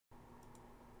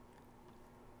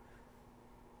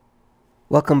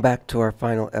Welcome back to our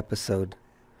final episode.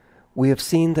 We have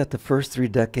seen that the first 3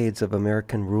 decades of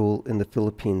American rule in the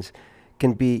Philippines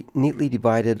can be neatly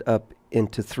divided up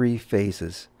into 3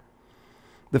 phases.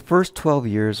 The first 12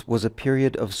 years was a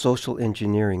period of social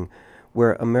engineering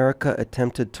where America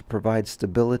attempted to provide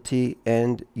stability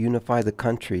and unify the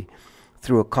country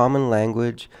through a common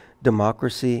language,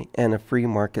 democracy, and a free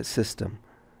market system.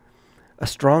 A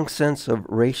strong sense of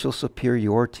racial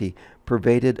superiority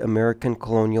pervaded American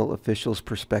colonial officials'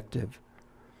 perspective.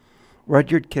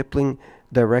 Rudyard Kipling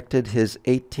directed his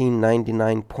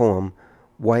 1899 poem,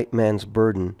 White Man's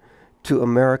Burden, to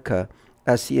America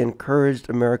as he encouraged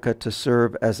America to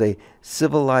serve as a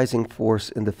civilizing force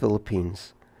in the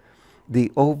Philippines.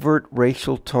 The overt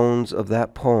racial tones of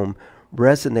that poem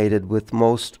resonated with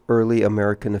most early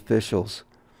American officials.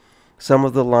 Some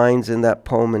of the lines in that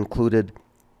poem included,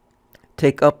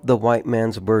 "Take up the white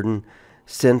man's burden,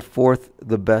 send forth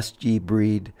the best ye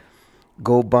breed.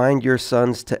 Go bind your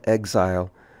sons to exile,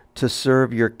 to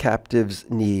serve your captives'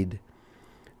 need.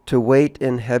 To wait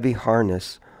in heavy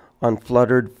harness on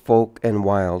fluttered folk and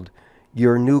wild,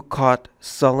 your new-caught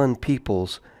sullen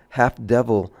peoples, half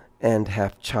devil and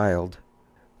half child."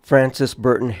 Francis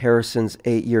Burton Harrison's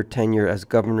 8-year tenure as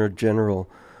Governor General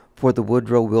for the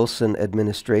Woodrow Wilson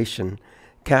administration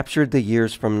captured the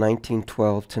years from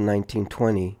 1912 to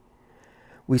 1920.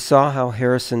 We saw how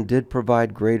Harrison did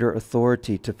provide greater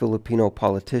authority to Filipino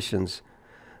politicians,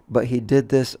 but he did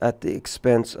this at the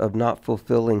expense of not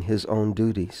fulfilling his own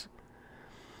duties.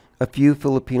 A few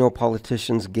Filipino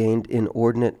politicians gained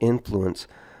inordinate influence,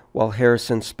 while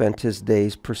Harrison spent his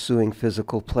days pursuing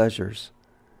physical pleasures.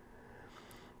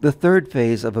 The third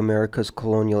phase of America's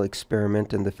colonial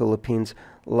experiment in the Philippines,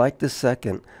 like the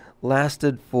second,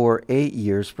 lasted for 8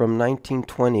 years from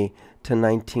 1920 to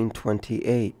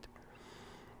 1928.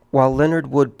 While Leonard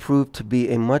Wood proved to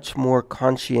be a much more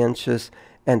conscientious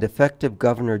and effective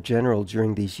Governor General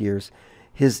during these years,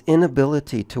 his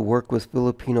inability to work with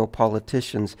Filipino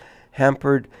politicians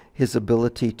hampered his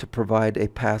ability to provide a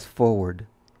path forward.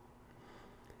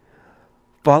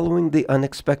 Following the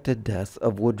unexpected death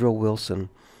of Woodrow Wilson,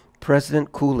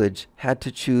 President Coolidge had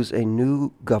to choose a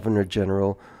new Governor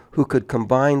General who could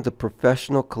combine the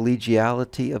professional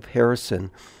collegiality of Harrison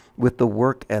with the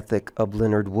work ethic of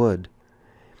Leonard Wood.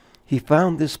 He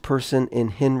found this person in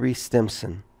Henry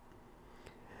Stimson.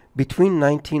 Between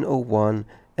 1901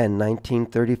 and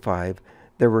 1935,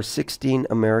 there were 16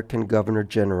 American Governor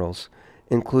Generals,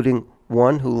 including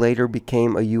one who later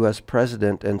became a U.S.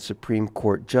 President and Supreme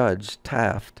Court Judge,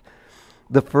 Taft,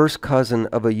 the first cousin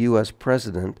of a U.S.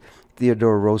 President,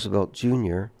 Theodore Roosevelt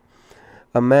Jr.,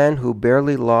 a man who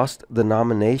barely lost the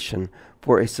nomination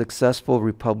for a successful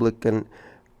Republican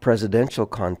presidential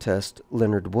contest,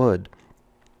 Leonard Wood,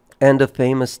 and a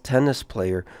famous tennis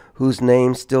player whose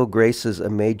name still graces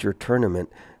a major tournament,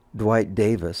 Dwight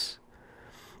Davis.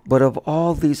 But of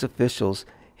all these officials,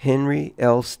 Henry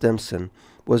L. Stimson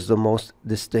was the most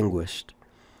distinguished.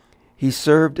 He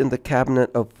served in the cabinet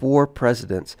of 4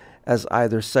 presidents as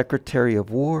either Secretary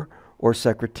of War or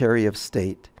Secretary of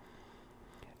State.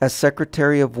 As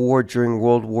Secretary of War during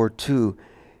World War II,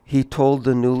 he told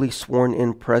the newly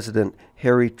sworn-in President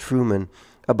Harry Truman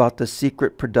about the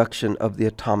secret production of the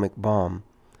atomic bomb.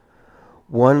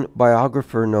 One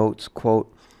biographer notes,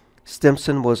 quote,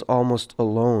 "Stimson was almost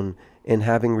alone in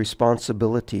having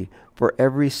responsibility for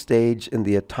every stage in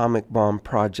the atomic bomb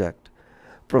project,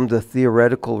 from the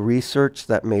theoretical research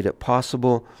that made it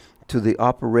possible to the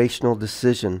operational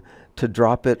decision to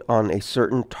drop it on a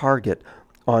certain target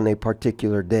on a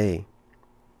particular day."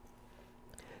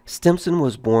 Stimson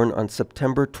was born on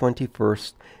September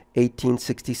 21st,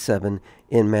 1867,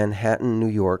 in Manhattan, New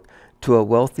York, to a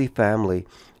wealthy family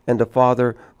and a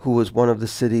father who was one of the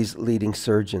city's leading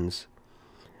surgeons.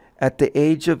 At the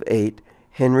age of 8,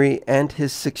 Henry and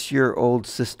his 6-year-old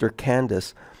sister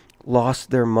Candace lost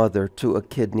their mother to a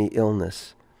kidney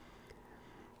illness.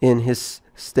 In his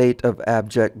state of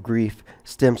abject grief,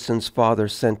 Stimson's father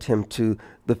sent him to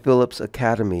the Phillips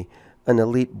Academy, an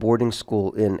elite boarding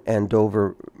school in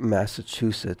Andover,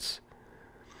 Massachusetts.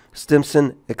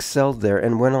 Stimson excelled there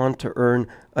and went on to earn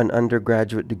an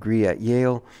undergraduate degree at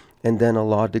Yale and then a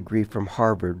law degree from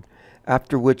Harvard,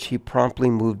 after which he promptly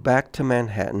moved back to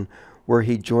Manhattan, where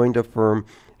he joined a firm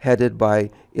headed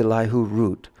by Elihu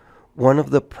Root, one of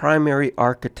the primary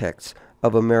architects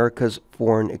of America's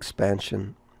foreign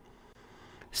expansion.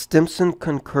 Stimson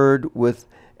concurred with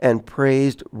and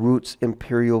praised Root's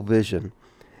imperial vision,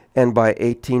 and by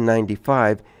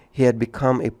 1895 he had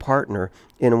become a partner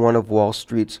in one of Wall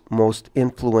Street's most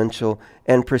influential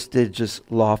and prestigious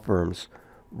law firms,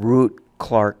 Root,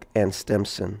 Clark, and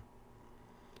Stimson.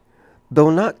 Though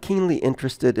not keenly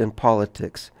interested in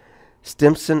politics,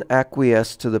 Stimson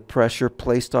acquiesced to the pressure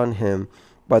placed on him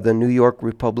by the New York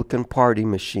Republican Party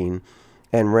machine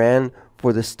and ran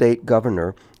for the state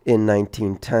governor in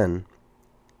 1910.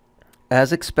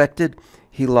 As expected,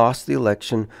 he lost the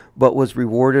election but was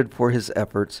rewarded for his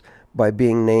efforts by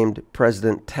being named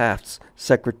President Taft's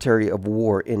Secretary of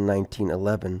War in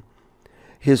 1911.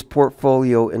 His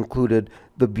portfolio included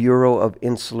the Bureau of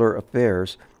Insular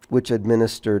Affairs, which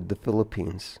administered the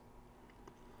Philippines.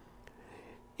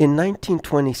 In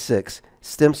 1926,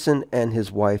 Stimson and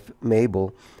his wife,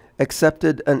 Mabel,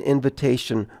 accepted an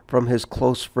invitation from his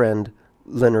close friend,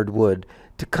 Leonard Wood,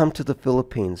 to come to the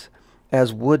Philippines,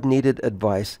 as Wood needed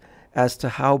advice as to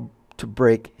how to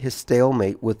break his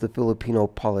stalemate with the Filipino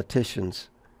politicians.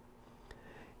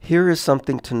 Here is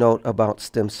something to note about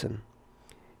Stimson.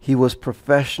 He was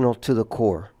professional to the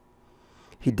core.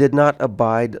 He did not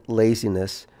abide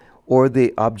laziness or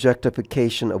the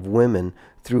objectification of women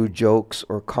through jokes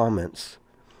or comments.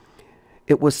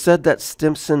 It was said that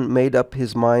Stimson made up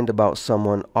his mind about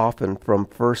someone often from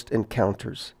first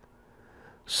encounters.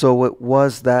 So it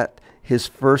was that his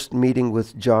first meeting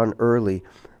with John Early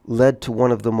led to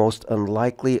one of the most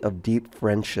unlikely of deep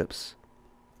friendships.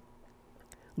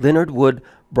 Leonard Wood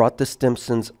brought the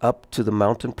Stimsons up to the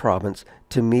mountain province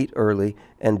to meet Early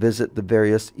and visit the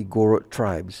various Igorot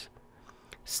tribes.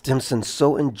 Stimson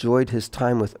so enjoyed his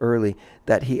time with Early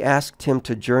that he asked him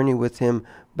to journey with him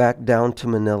back down to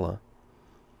Manila.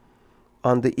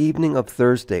 On the evening of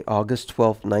Thursday, August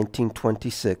 12,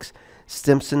 1926,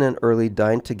 Stimson and Early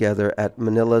dined together at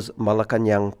Manila's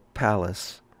Malacañang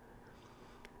Palace.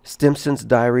 Stimson's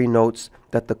diary notes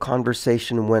that the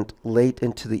conversation went late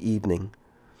into the evening.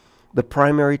 The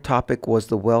primary topic was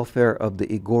the welfare of the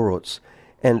Igorots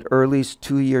and Early's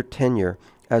 2-year tenure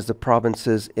as the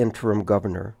province's interim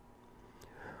governor.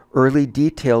 Early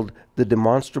detailed the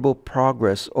demonstrable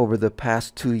progress over the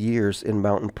past 2 years in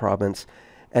Mountain Province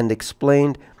and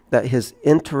explained that his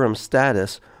interim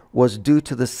status was due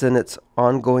to the Senate's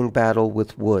ongoing battle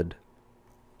with Wood.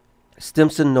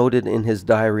 Stimson noted in his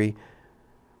diary,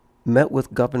 met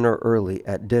with Governor Early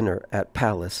at dinner at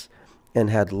Palace and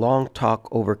had long talk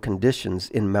over conditions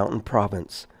in Mountain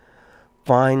Province.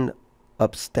 Fine,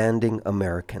 upstanding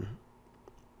American.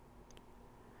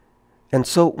 And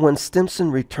so when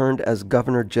Stimson returned as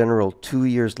Governor General 2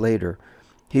 years later,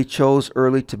 he chose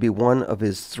Early to be one of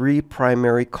his 3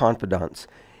 primary confidants,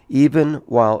 even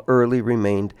while Early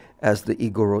remained as the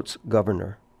Igorot's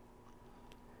governor.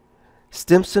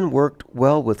 Stimson worked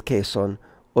well with Quezon,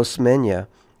 Osmeña,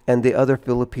 and the other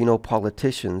Filipino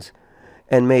politicians,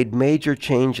 and made major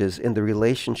changes in the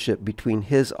relationship between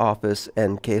his office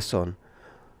and Quezon.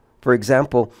 For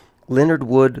example, Leonard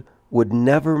Wood would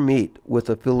never meet with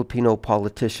a Filipino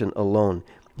politician alone.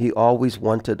 He always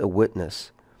wanted a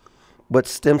witness. But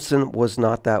Stimson was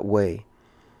not that way.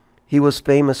 He was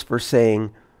famous for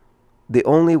saying, "The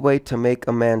only way to make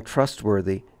a man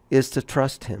trustworthy is to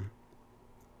trust him."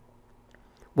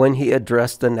 When he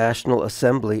addressed the National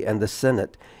Assembly and the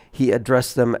Senate, he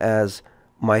addressed them as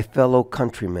 "my fellow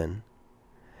countrymen."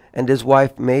 And his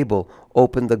wife Mabel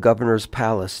opened the governor's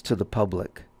palace to the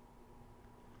public.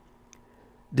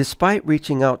 Despite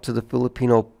reaching out to the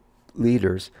Filipino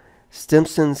leaders,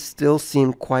 Stimson still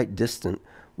seemed quite distant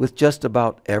with just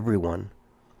about everyone.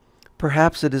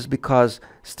 Perhaps it is because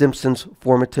Stimson's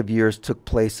formative years took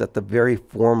place at the very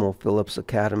formal Phillips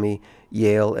Academy,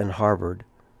 Yale, and Harvard.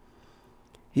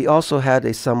 He also had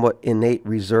a somewhat innate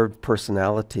reserved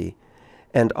personality,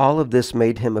 and all of this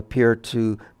made him appear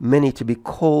to many to be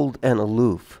cold and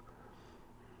aloof.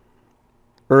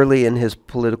 Early in his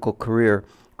political career,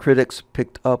 critics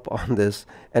picked up on this,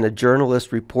 and a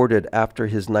journalist reported after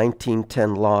his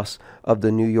 1910 loss of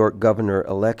the New York governor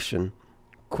election,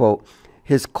 quote,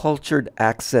 "His cultured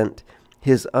accent,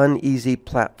 his uneasy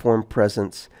platform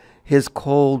presence, his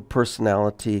cold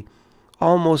personality,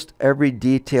 almost every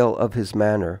detail of his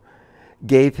manner,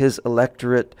 gave his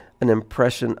electorate an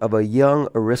impression of a young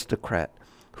aristocrat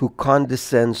who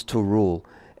condescends to rule,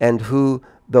 and who,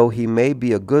 though he may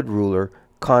be a good ruler,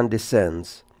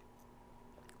 condescends."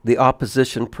 The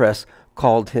opposition press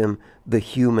called him the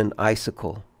human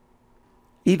icicle.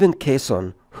 Even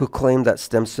Quezon, who claimed that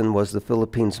Stimson was the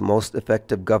Philippines' most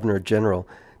effective governor general,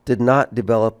 did not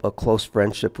develop a close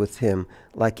friendship with him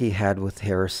like he had with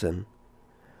Harrison.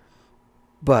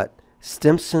 But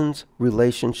Stimson's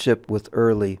relationship with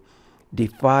Early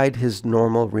defied his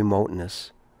normal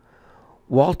remoteness.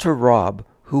 Walter Robb,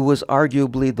 who was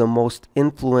arguably the most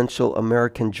influential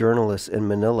American journalist in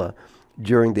Manila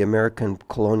during the American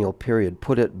colonial period,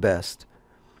 put it best.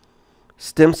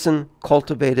 Stimson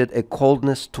cultivated a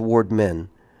coldness toward men,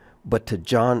 but to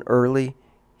John Early,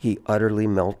 he utterly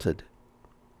melted.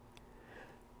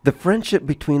 The friendship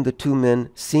between the two men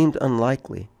seemed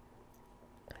unlikely.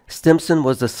 Stimson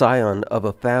was the scion of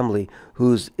a family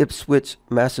whose Ipswich,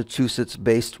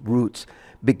 Massachusetts-based roots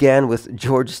began with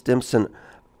George Stimson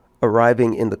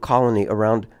arriving in the colony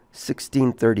around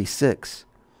 1636.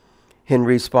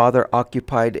 Henry's father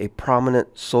occupied a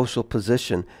prominent social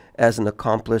position as an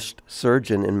accomplished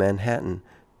surgeon in Manhattan.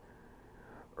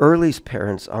 Early's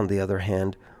parents, on the other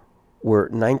hand, were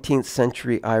 19th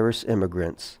century Irish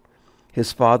immigrants.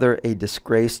 His father, a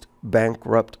disgraced,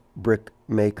 bankrupt brick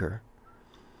maker.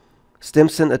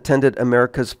 Stimson attended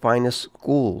America's finest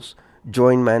schools,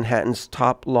 joined Manhattan's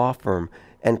top law firm,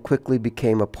 and quickly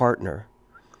became a partner.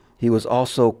 He was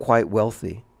also quite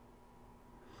wealthy.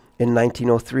 In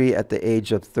 1903, at the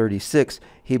age of 36,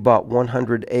 he bought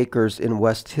 100 acres in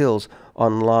West Hills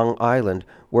on Long Island,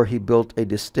 where he built a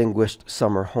distinguished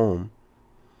summer home.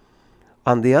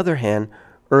 On the other hand,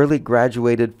 Early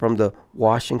graduated from the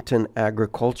Washington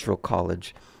Agricultural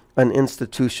College, an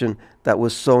institution that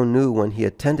was so new when he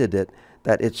attended it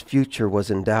that its future was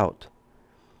in doubt.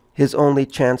 His only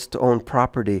chance to own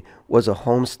property was a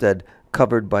homestead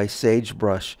covered by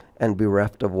sagebrush and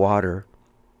bereft of water.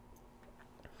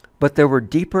 But there were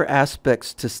deeper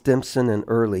aspects to Stimson and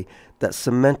Early that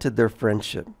cemented their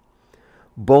friendship.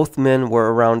 Both men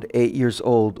were around 8 years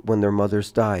old when their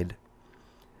mothers died.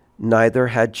 Neither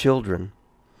had children,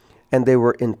 and they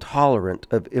were intolerant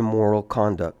of immoral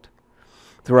conduct.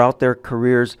 Throughout their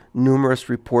careers, numerous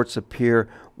reports appear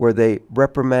where they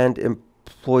reprimand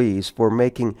employees for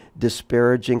making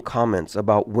disparaging comments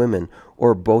about women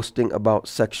or boasting about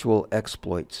sexual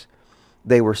exploits.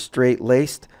 They were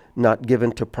straight-laced, not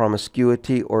given to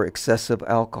promiscuity or excessive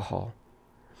alcohol.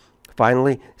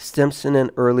 Finally, Stimson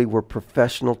and Early were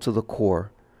professional to the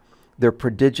core. Their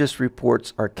prodigious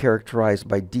reports are characterized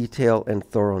by detail and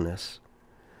thoroughness.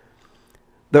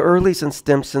 The Earlys and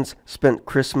Stimsons spent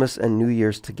Christmas and New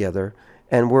Year's together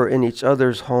and were in each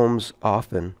other's homes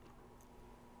often.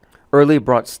 Early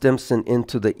brought Stimson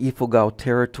into the Ifugao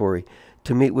territory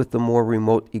to meet with the more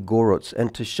remote Igorots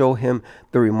and to show him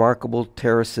the remarkable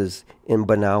terraces in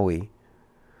Banawi.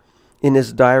 In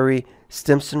his diary,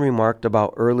 Stimson remarked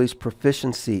about Early's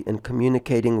proficiency in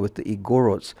communicating with the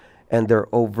Igorots and their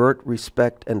overt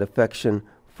respect and affection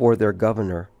for their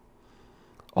governor.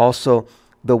 Also,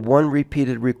 the one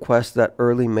repeated request that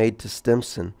Early made to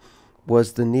Stimson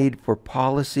was the need for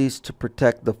policies to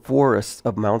protect the forests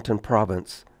of Mountain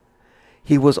Province.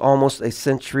 He was almost a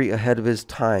century ahead of his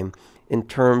time in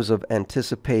terms of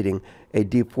anticipating a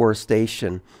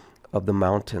deforestation of the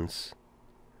mountains.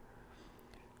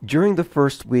 During the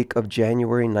first week of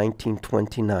January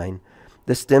 1929,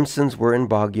 the Stimsons were in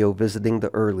Baguio visiting the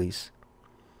Earlys.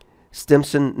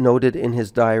 Stimson noted in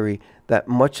his diary that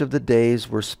much of the days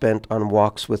were spent on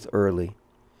walks with Early,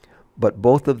 but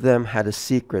both of them had a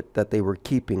secret that they were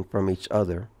keeping from each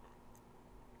other.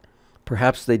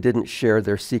 Perhaps they didn't share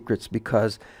their secrets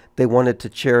because they wanted to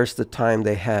cherish the time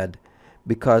they had,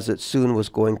 because it soon was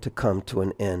going to come to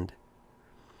an end.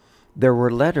 There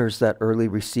were letters that Early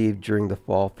received during the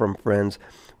fall from friends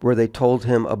where they told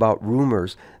him about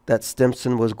rumors that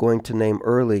Stimson was going to name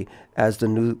Early as the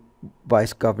new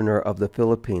vice governor of the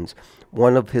Philippines.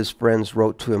 One of his friends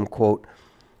wrote to him, quote,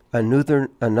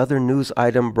 Another news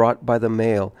item brought by the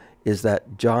mail is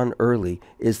that John Early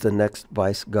is the next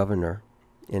vice governor,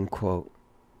 end quote.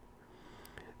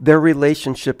 Their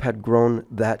relationship had grown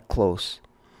that close,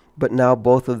 but now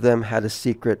both of them had a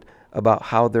secret about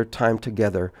how their time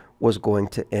together was going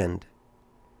to end.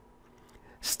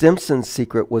 Stimson's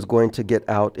secret was going to get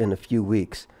out in a few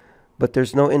weeks, but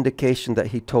there's no indication that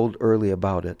he told Early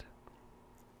about it.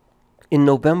 In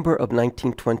November of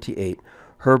 1928,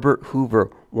 Herbert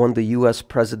Hoover won the U.S.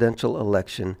 presidential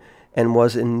election and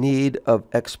was in need of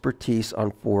expertise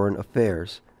on foreign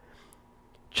affairs.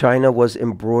 China was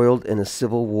embroiled in a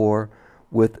civil war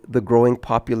with the growing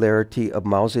popularity of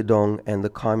Mao Zedong and the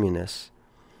Communists.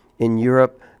 In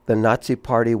Europe, the Nazi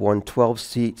Party won 12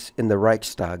 seats in the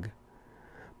Reichstag.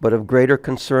 But of greater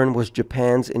concern was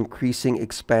Japan's increasing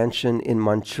expansion in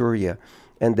Manchuria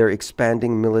and their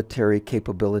expanding military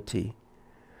capability.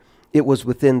 It was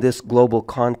within this global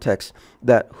context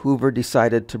that Hoover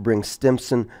decided to bring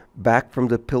Stimson back from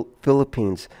the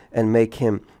Philippines and make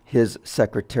him his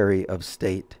Secretary of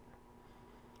State.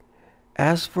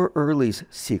 As for Early's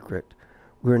secret,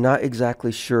 we're not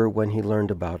exactly sure when he learned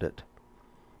about it.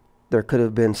 There could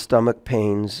have been stomach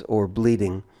pains or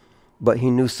bleeding, but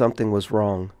he knew something was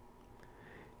wrong.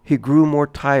 He grew more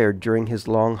tired during his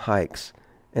long hikes,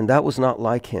 and that was not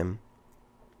like him.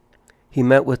 He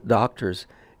met with doctors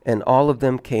and all of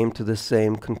them came to the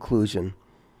same conclusion.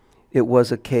 It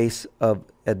was a case of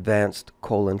advanced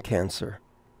colon cancer.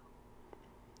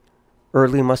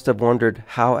 Early must have wondered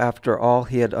how, after all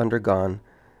he had undergone,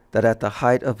 that at the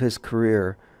height of his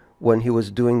career, when he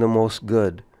was doing the most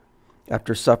good,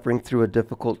 after suffering through a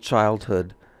difficult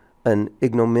childhood, an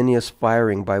ignominious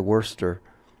firing by Worcester,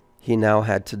 he now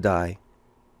had to die.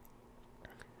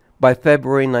 By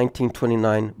February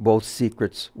 1929, both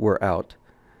secrets were out,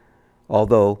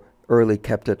 although Early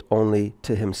kept it only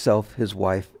to himself, his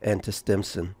wife, and to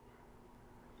Stimson.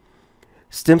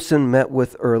 Stimson met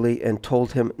with Early and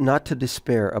told him not to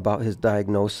despair about his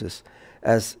diagnosis,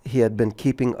 as he had been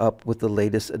keeping up with the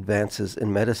latest advances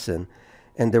in medicine,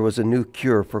 and there was a new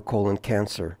cure for colon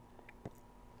cancer.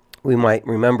 We might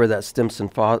remember that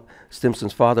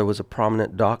Stimson's father was a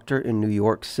prominent doctor in New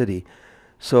York City,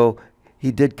 so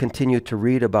he did continue to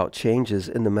read about changes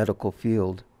in the medical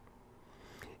field.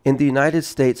 In the United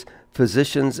States,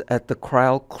 physicians at the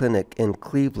Cryle Clinic in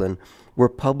Cleveland were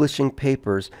publishing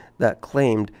papers that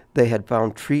claimed they had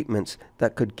found treatments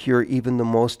that could cure even the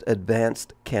most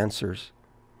advanced cancers.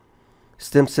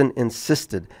 Stimson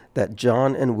insisted that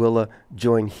John and Willa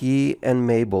join he and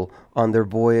Mabel on their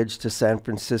voyage to San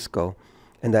Francisco,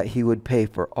 and that he would pay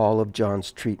for all of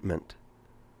John's treatment.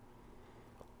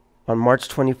 On March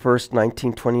 21st,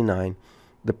 1929,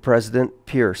 the President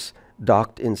Pierce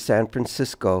docked in San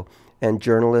Francisco, and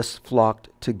journalists flocked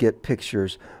to get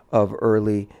pictures of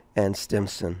Early and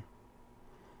Stimson.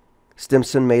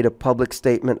 Stimson made a public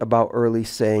statement about Early,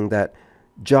 saying that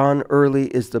John Early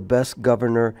is the best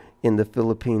governor in the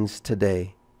Philippines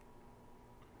today.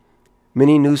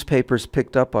 Many newspapers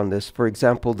picked up on this. For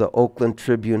example, the Oakland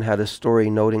Tribune had a story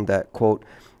noting that, quote,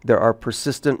 there are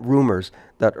persistent rumors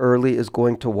that Early is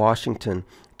going to Washington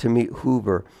to meet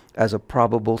Hoover as a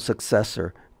probable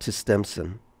successor to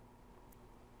Stimson.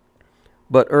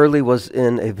 But Early was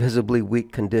in a visibly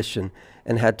weak condition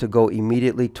and had to go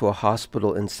immediately to a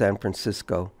hospital in San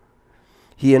Francisco.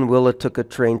 He and Willa took a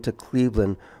train to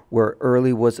Cleveland, where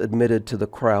Early was admitted to the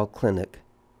Cryle Clinic.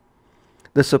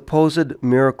 The supposed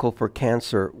miracle for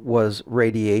cancer was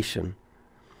radiation.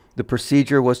 The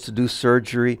procedure was to do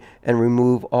surgery and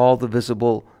remove all the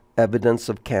visible evidence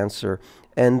of cancer,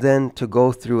 and then to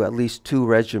go through at least 2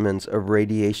 regimens of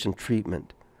radiation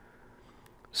treatment.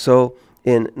 So,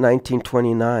 in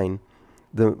 1929,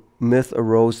 the myth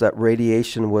arose that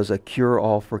radiation was a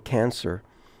cure-all for cancer,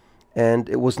 and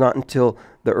it was not until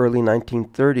the early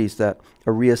 1930s that a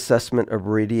reassessment of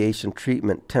radiation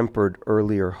treatment tempered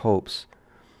earlier hopes.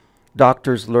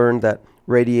 Doctors learned that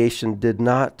radiation did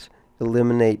not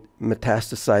eliminate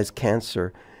metastasized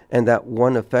cancer, and that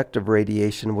one effect of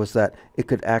radiation was that it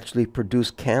could actually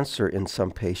produce cancer in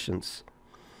some patients.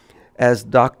 As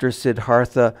Dr.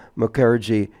 Siddhartha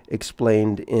Mukherjee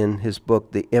explained in his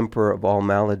book, The Emperor of All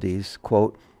Maladies,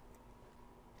 quote,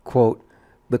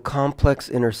 the complex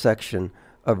intersection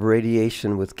of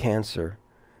radiation with cancer,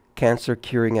 cancer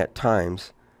curing at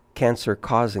times, cancer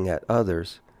causing at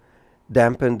others,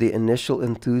 dampened the initial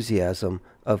enthusiasm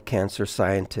of cancer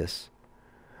scientists.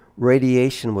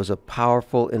 Radiation was a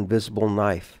powerful invisible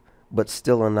knife, but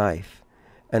still a knife,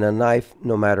 and a knife,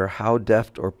 no matter how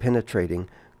deft or penetrating,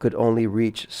 could only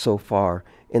reach so far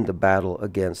in the battle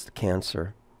against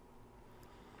cancer.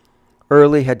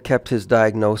 Early had kept his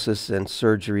diagnosis and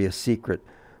surgery a secret,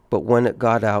 but when it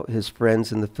got out, his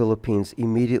friends in the Philippines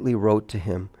immediately wrote to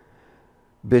him.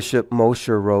 Bishop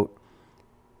Osher wrote,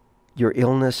 "Your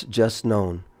illness just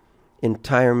known.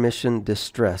 Entire mission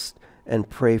distressed, and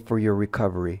pray for your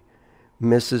recovery.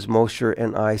 Mrs. Osher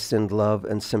and I send love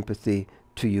and sympathy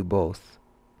to you both."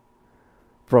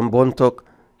 From Bontoc,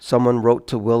 someone wrote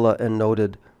to Willa and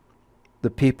noted, "The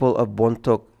people of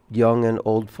Bontoc, young and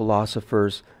old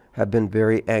philosophers, have been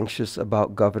very anxious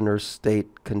about Governor's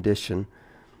state condition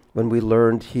when we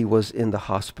learned he was in the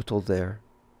hospital there."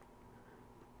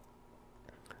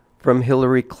 From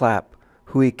Hilary Clapp,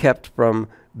 who he kept from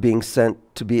being sent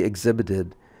to be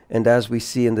exhibited, and as we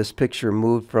see in this picture,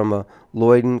 moved from a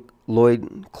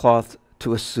loincloth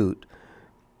to a suit,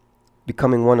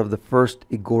 becoming one of the first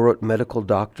Igorot medical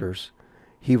doctors,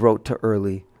 he wrote to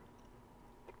Early,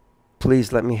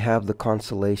 "Please let me have the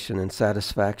consolation and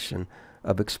satisfaction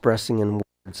of expressing in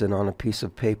words and on a piece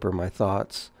of paper my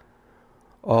thoughts.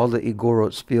 All the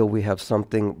Igorots feel we have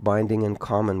something binding in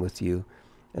common with you,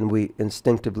 and we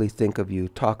instinctively think of you,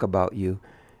 talk about you,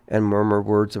 and murmur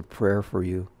words of prayer for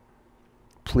you.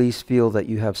 Please feel that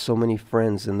you have so many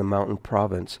friends in the mountain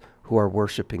province who are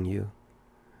worshiping you."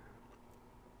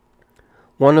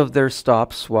 One of their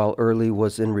stops while Early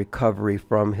was in recovery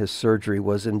from his surgery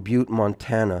was in Butte,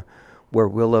 Montana, where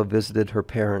Willa visited her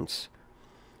parents.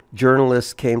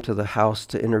 Journalists came to the house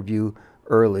to interview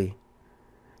Early.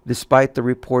 Despite the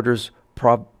reporters'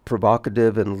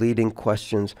 provocative and leading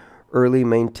questions, Early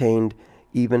maintained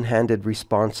even-handed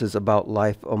responses about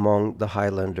life among the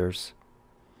Highlanders.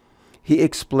 He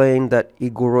explained that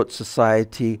Igorot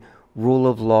society, rule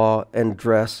of law, and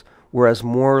dress were as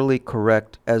morally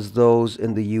correct as those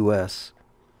in the U.S.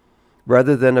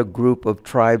 Rather than a group of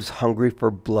tribes hungry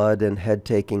for blood and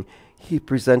head-taking, he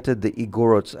presented the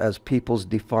Igorots as peoples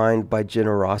defined by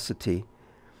generosity.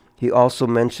 He also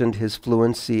mentioned his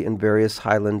fluency in various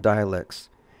Highland dialects.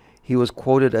 He was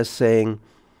quoted as saying,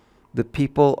 "The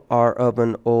people are of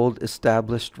an old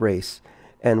established race,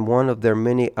 and one of their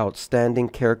many outstanding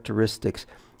characteristics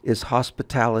is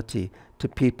hospitality to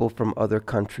people from other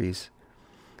countries.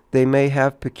 They may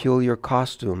have peculiar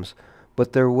costumes,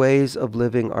 but their ways of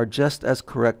living are just as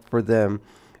correct for them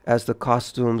as the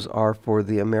costumes are for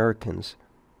the Americans."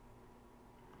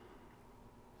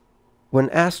 When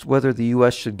asked whether the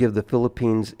U.S. should give the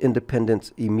Philippines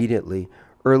independence immediately,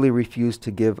 Early refused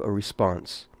to give a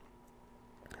response.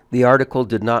 The article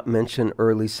did not mention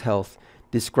Early's health,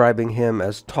 describing him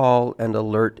as tall and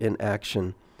alert in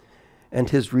action, and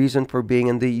his reason for being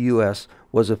in the U.S.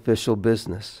 was official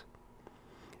business.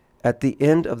 At the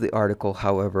end of the article,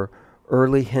 however,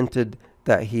 Early hinted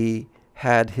that he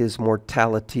had his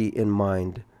mortality in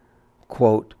mind.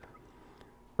 Quote,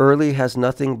 "Early has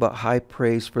nothing but high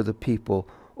praise for the people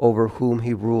over whom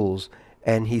he rules,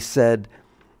 and he said,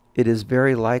 'It is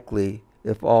very likely,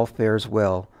 if all fares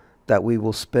well, that we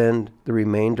will spend the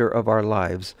remainder of our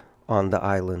lives on the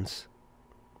islands.'"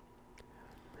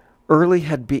 Early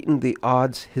had beaten the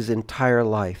odds his entire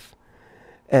life,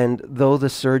 and though the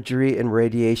surgery and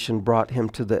radiation brought him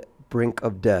to the brink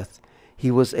of death, he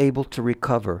was able to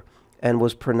recover and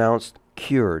was pronounced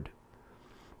cured.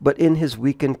 But in his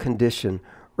weakened condition,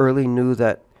 Early knew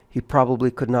that he probably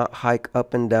could not hike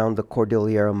up and down the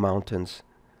Cordillera Mountains.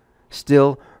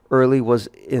 Still, Early was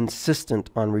insistent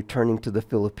on returning to the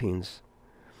Philippines.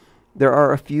 There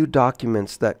are a few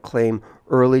documents that claim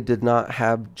Early did not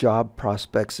have job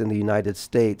prospects in the United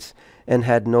States and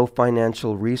had no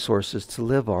financial resources to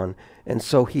live on, and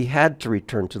so he had to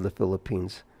return to the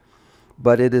Philippines.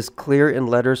 But it is clear in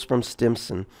letters from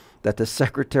Stimson that the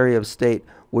Secretary of State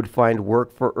would find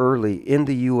work for Early in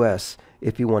the U.S.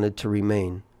 if he wanted to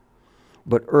remain.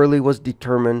 But Early was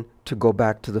determined to go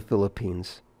back to the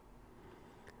Philippines.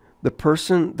 The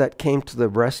person that came to the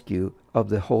rescue of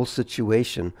the whole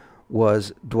situation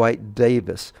was Dwight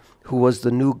Davis, who was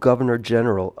the new Governor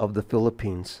General of the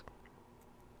Philippines.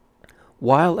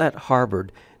 While at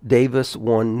Harvard, Davis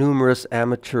won numerous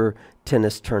amateur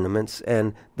tennis tournaments,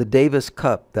 and the Davis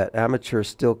Cup that amateurs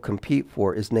still compete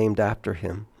for is named after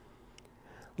him.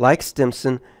 Like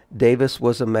Stimson, Davis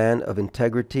was a man of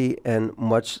integrity and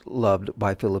much loved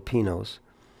by Filipinos.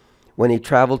 When he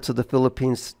traveled to the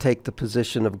Philippines to take the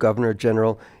position of Governor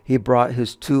General, he brought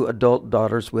his 2 adult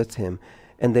daughters with him,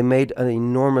 and they made an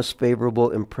enormous favorable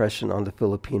impression on the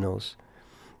Filipinos.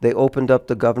 They opened up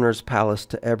the governor's palace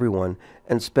to everyone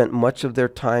and spent much of their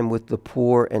time with the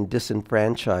poor and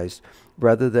disenfranchised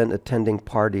rather than attending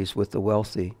parties with the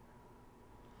wealthy.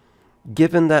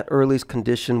 Given that Early's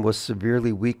condition was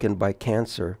severely weakened by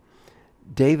cancer,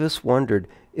 Davis wondered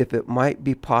if it might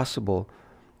be possible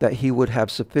that he would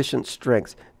have sufficient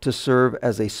strength to serve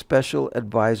as a special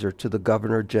advisor to the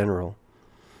Governor General.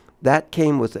 That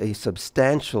came with a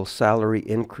substantial salary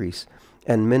increase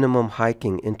and minimum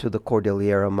hiking into the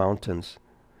Cordillera Mountains.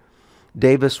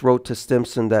 Davis wrote to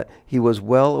Stimson that he was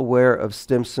well aware of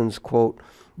Stimson's, quote,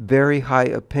 "very high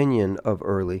opinion of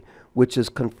Early, which is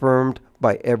confirmed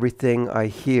by everything I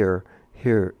hear.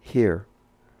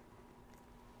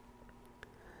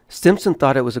 Stimson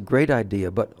thought it was a great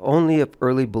idea, but only if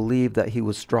Early believed that he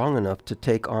was strong enough to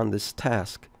take on this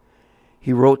task.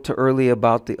 He wrote to Early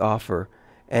about the offer,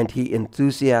 and he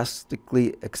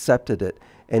enthusiastically accepted it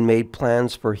and made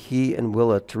plans for he and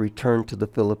Willa to return to the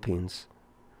Philippines.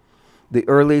 The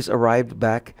Earlys arrived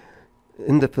back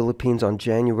in the Philippines on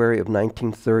January of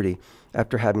 1930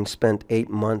 after having spent 8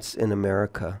 months in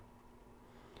America.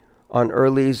 On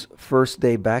Early's first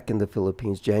day back in the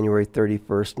Philippines, January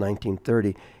 31st,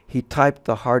 1930, he typed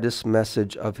the hardest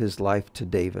message of his life to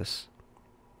Davis.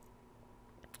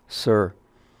 "Sir,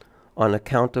 on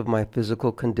account of my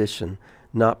physical condition,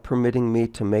 not permitting me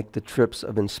to make the trips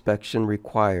of inspection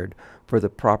required for the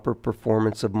proper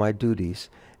performance of my duties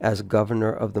as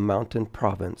governor of the Mountain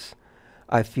Province,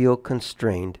 I feel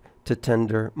constrained to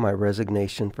tender my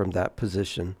resignation from that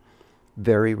position.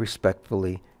 Very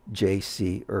respectfully,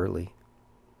 J.C. Early."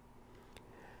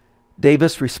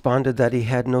 Davis responded that he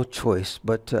had no choice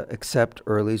but to accept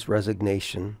Early's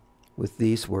resignation, with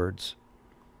these words: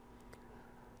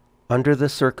 "Under the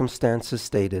circumstances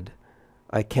stated,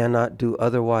 I cannot do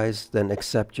otherwise than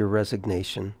accept your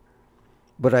resignation,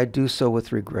 but I do so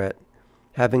with regret,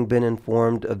 having been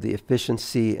informed of the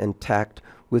efficiency and tact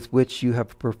with which you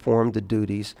have performed the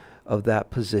duties of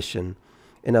that position,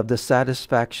 and of the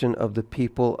satisfaction of the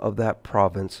people of that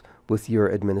province with your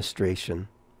administration."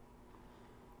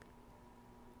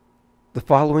 The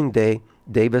following day,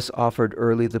 Davis offered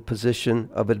Early the position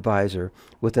of advisor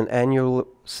with an annual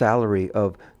salary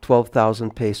of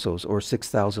 12,000 pesos, or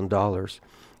 $6,000,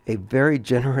 a very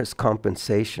generous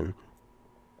compensation.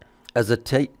 As a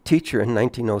teacher in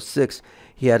 1906,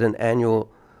 he had an annual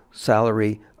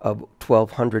salary of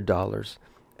 $1,200,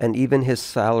 and even his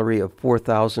salary of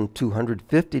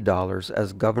 $4,250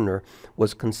 as governor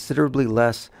was considerably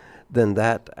less than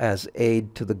that as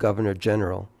aide to the governor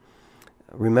general.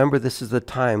 Remember, this is the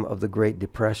time of the Great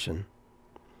Depression.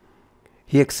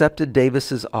 He accepted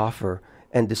Davis's offer,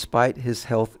 and despite his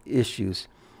health issues,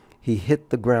 he hit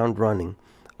the ground running,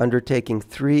 undertaking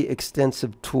 3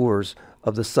 extensive tours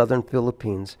of the southern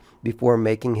Philippines before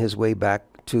making his way back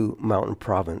to Mountain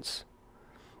Province.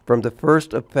 From the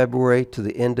 1st of February to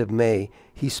the end of May,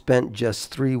 he spent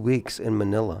just 3 weeks in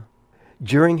Manila.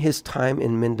 During his time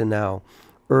in Mindanao,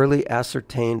 Early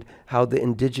ascertained how the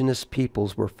indigenous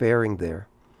peoples were faring there.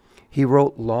 He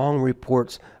wrote long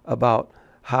reports about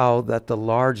how that the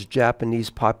large Japanese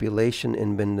population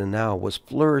in Mindanao was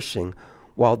flourishing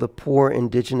while the poor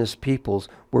indigenous peoples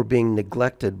were being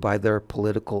neglected by their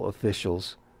political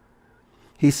officials.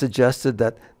 He suggested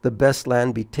that the best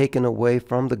land be taken away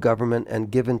from the government and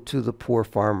given to the poor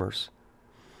farmers.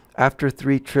 After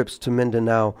 3 trips to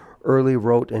Mindanao, Early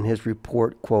wrote in his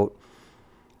report, quote,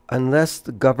 "Unless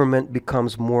the government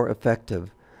becomes more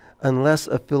effective, unless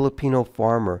a Filipino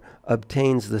farmer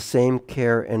obtains the same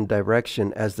care and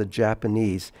direction as the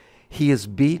Japanese, he is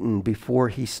beaten before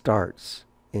he starts."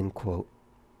 End quote.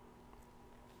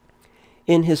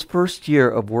 In his first year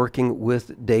of working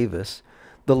with Davis,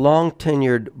 the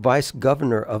long-tenured vice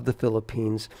governor of the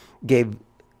Philippines gave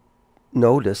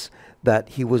notice that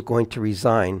he was going to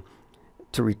resign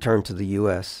to return to the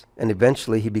U.S., and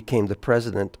eventually he became the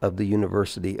president of the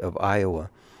University of Iowa.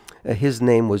 His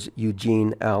name was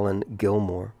Eugene Allen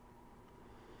Gilmore.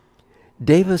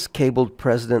 Davis cabled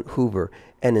President Hoover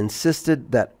and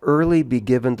insisted that Early be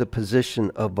given the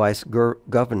position of vice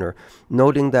governor,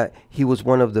 noting that he was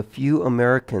one of the few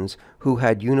Americans who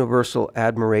had universal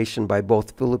admiration by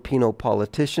both Filipino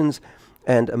politicians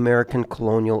and American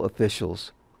colonial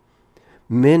officials.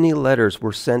 Many letters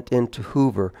were sent in to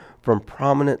Hoover from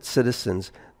prominent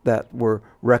citizens that were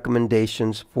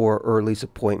recommendations for Early's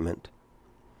appointment.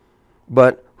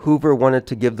 But Hoover wanted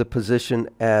to give the position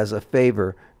as a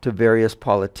favor to various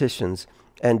politicians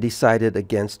and decided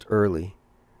against Early.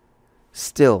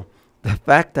 Still, the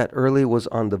fact that Early was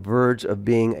on the verge of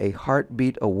being a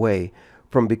heartbeat away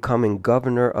from becoming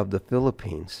governor of the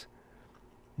Philippines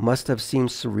must have seemed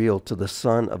surreal to the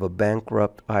son of a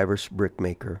bankrupt Irish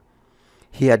brickmaker.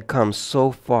 He had come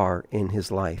so far in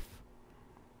his life.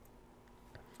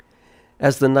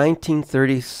 As the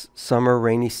 1930s summer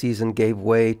rainy season gave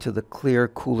way to the clear,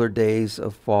 cooler days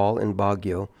of fall in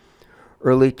Baguio,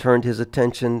 Early turned his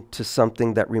attention to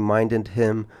something that reminded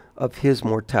him of his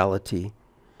mortality.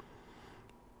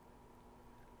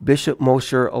 Bishop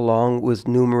Osher, along with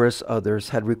numerous others,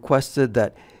 had requested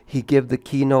that he give the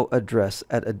keynote address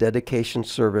at a dedication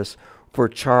service for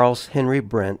Charles Henry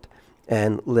Brent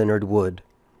and Leonard Wood.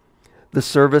 The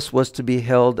service was to be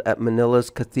held at Manila's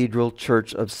Cathedral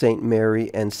Church of St.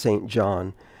 Mary and St.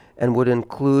 John, and would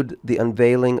include the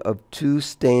unveiling of 2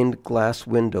 stained glass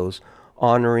windows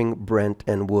honoring Brent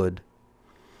and Wood.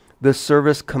 The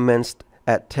service commenced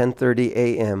at 10:30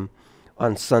 a.m.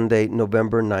 on Sunday,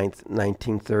 November 9th,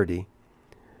 1930.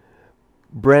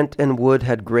 Brent and Wood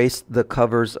had graced the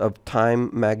covers of Time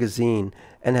magazine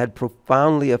and had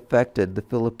profoundly affected the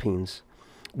Philippines.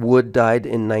 Wood died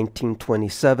in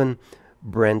 1927,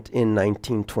 Brent in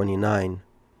 1929.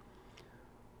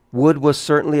 Wood was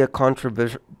certainly a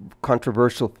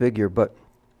controversial figure, but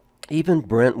even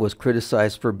Brent was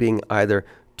criticized for being either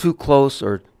too close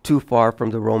or too far from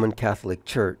the Roman Catholic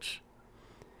Church.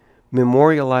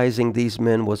 Memorializing these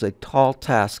men was a tall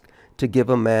task to give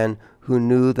a man who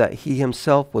knew that he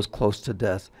himself was close to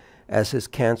death as his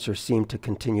cancer seemed to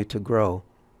continue to grow.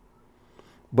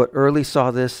 But Early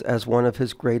saw this as one of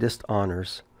his greatest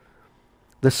honors.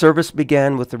 The service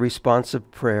began with a responsive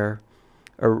prayer,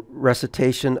 a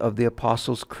recitation of the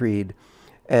Apostles' Creed,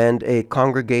 and a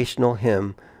congregational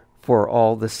hymn for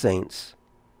all the saints.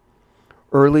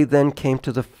 Early then came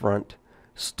to the front,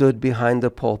 stood behind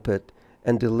the pulpit,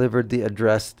 and delivered the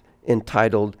address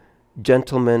entitled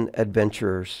Gentlemen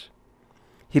Adventurers.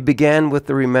 He began with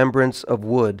the remembrance of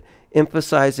Wood,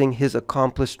 emphasizing his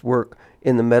accomplished work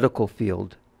in the medical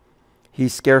field. He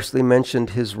scarcely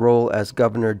mentioned his role as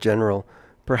Governor General,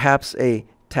 perhaps a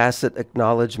tacit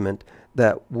acknowledgement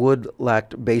that Wood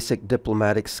lacked basic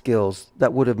diplomatic skills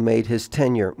that would have made his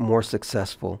tenure more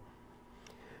successful.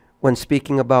 When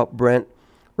speaking about Brent,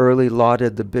 Early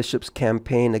lauded the bishop's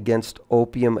campaign against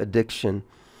opium addiction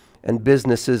and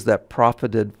businesses that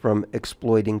profited from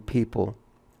exploiting people.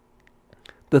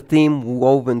 The theme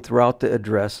woven throughout the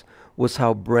address was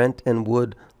how Brent and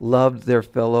Wood loved their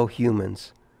fellow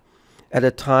humans. At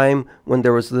a time when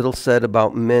there was little said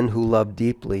about men who love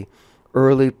deeply,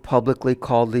 Early publicly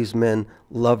called these men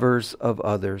lovers of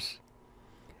others.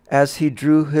 As he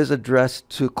drew his address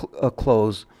to a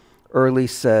close, Early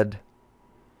said,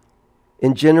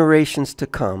 "In generations to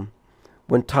come,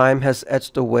 when time has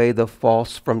etched away the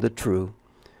false from the true,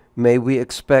 may we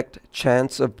expect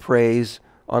chants of praise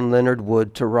on Leonard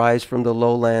Wood to rise from the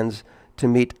lowlands to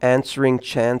meet answering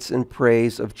chants in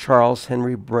praise of Charles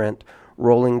Henry Brent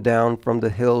rolling down from the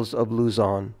hills of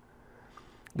Luzon.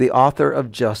 The author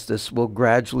of justice will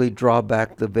gradually draw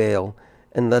back the veil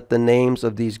and let the names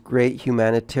of these great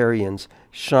humanitarians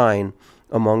shine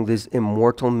among these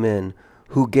immortal men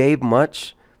who gave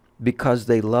much because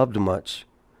they loved much,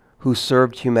 who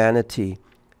served humanity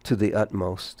to the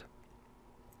utmost."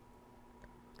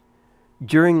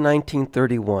 During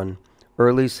 1931,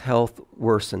 Early's health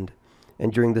worsened,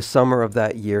 and during the summer of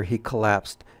that year he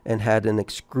collapsed and had an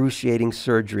excruciating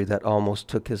surgery that almost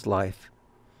took his life.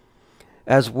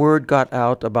 As word got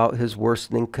out about his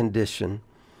worsening condition,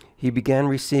 he began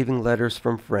receiving letters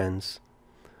from friends.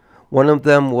 One of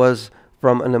them was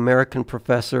from an American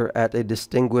professor at a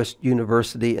distinguished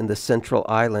university in the Central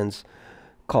Islands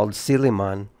called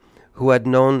Siliman, who had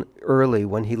known Early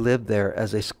when he lived there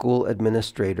as a school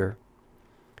administrator.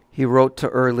 He wrote to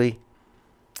Early,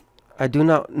 "I do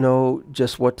not know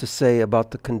just what to say about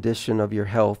the condition of your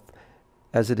health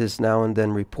as it is now and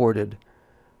then reported.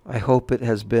 I hope it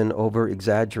has been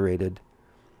over-exaggerated.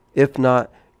 If not,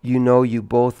 you know you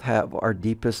both have our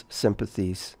deepest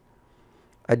sympathies.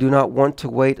 I do not want to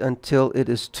wait until it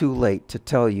is too late to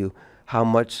tell you how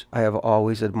much I have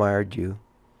always admired you.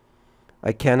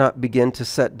 I cannot begin to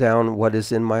set down what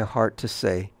is in my heart to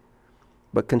say,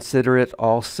 but consider it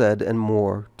all said and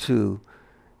more, too,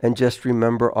 and just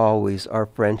remember always our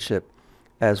friendship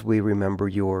as we remember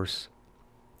yours."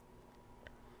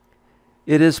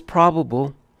 It is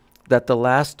probable that the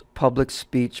last public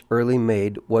speech Early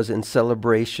made was in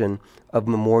celebration of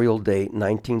Memorial Day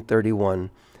 1931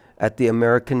 at the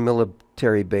American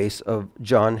military base of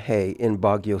John Hay in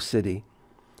Baguio City.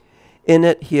 In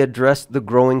it, he addressed the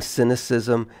growing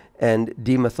cynicism and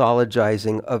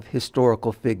demythologizing of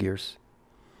historical figures.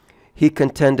 He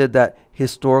contended that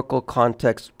historical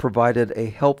context provided a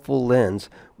helpful lens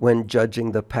when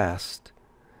judging the past,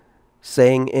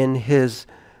 saying in his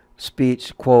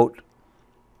speech, quote,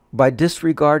 "By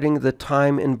disregarding the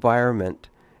time environment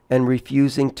and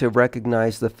refusing to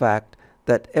recognize the fact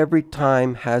that every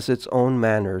time has its own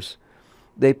manners,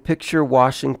 they picture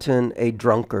Washington a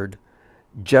drunkard,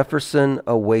 Jefferson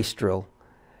a wastrel,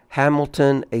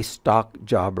 Hamilton a stock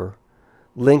jobber,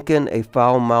 Lincoln a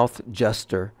foul-mouthed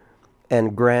jester,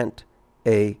 and Grant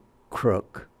a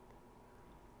crook."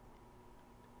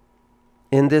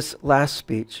 In this last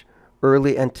speech,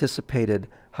 Early anticipated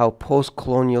how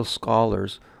post-colonial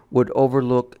scholars would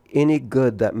overlook any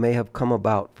good that may have come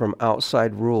about from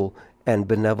outside rule and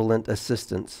benevolent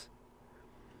assistance.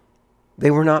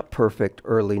 They were not perfect,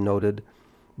 Early noted,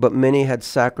 but many had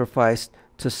sacrificed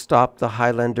to stop the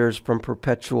Highlanders from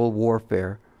perpetual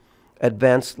warfare,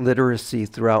 advance literacy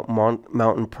throughout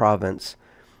mountain province,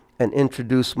 and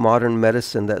introduce modern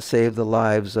medicine that saved the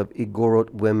lives of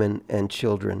Igorot women and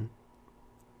children.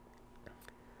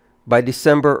 By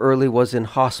December, Early was in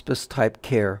hospice-type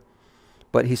care,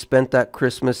 but he spent that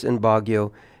Christmas in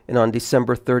Baguio, and on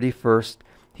December 31st,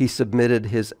 he submitted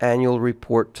his annual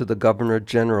report to the Governor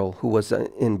General, who was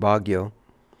in Baguio.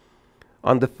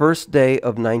 On the first day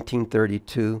of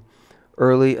 1932,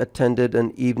 Early attended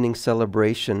an evening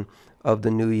celebration of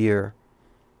the New Year,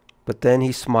 but then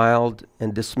he smiled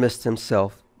and dismissed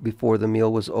himself before the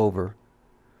meal was over.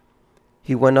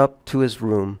 He went up to his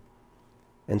room,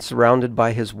 and surrounded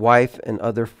by his wife and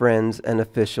other friends and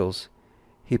officials,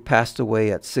 he passed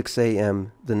away at 6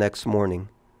 a.m. the next morning.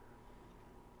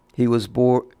 He was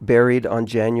buried on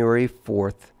January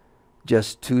 4th,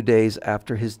 just 2 days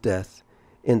after his death,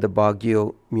 in the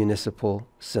Baguio Municipal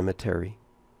Cemetery.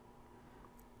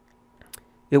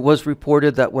 It was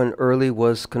reported that when Early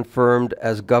was confirmed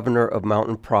as governor of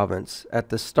Mountain Province at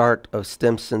the start of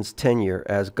Stimson's tenure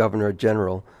as governor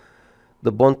general,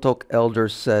 the Bontoc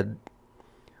elders said,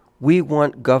 "We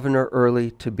want Governor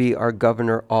Early to be our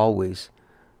governor always,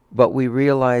 but we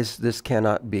realize this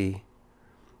cannot be.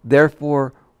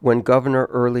 Therefore, when Governor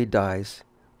Early dies,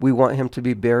 we want him to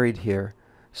be buried here,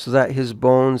 so that his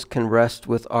bones can rest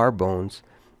with our bones,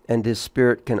 and his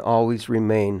spirit can always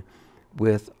remain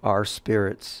with our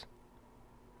spirits."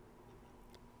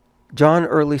 John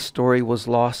Early's story was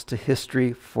lost to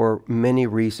history for many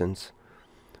reasons.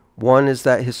 One is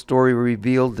that his story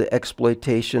revealed the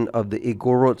exploitation of the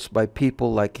Igorots by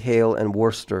people like Hale and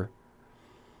Worcester.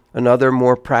 Another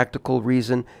more practical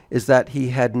reason is that he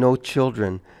had no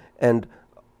children, and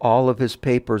all of his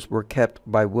papers were kept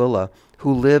by Willa,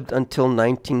 who lived until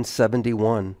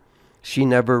 1971. She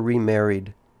never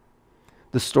remarried.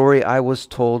 The story I was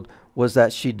told was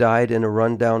that she died in a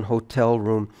rundown hotel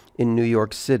room in New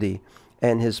York City,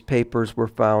 and his papers were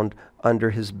found under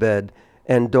his bed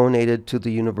and donated to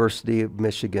the University of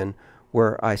Michigan,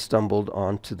 where I stumbled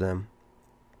onto them.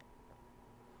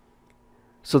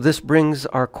 So this brings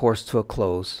our course to a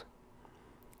close.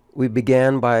 We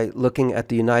began by looking at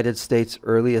the United States'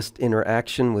 earliest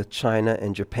interaction with China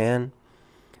and Japan.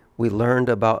 We learned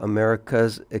about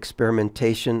America's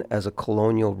experimentation as a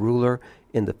colonial ruler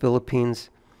in the Philippines,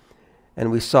 and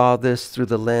we saw this through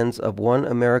the lens of one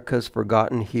America's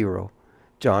forgotten hero,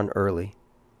 John Early.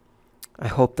 I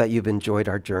hope that you've enjoyed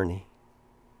our journey.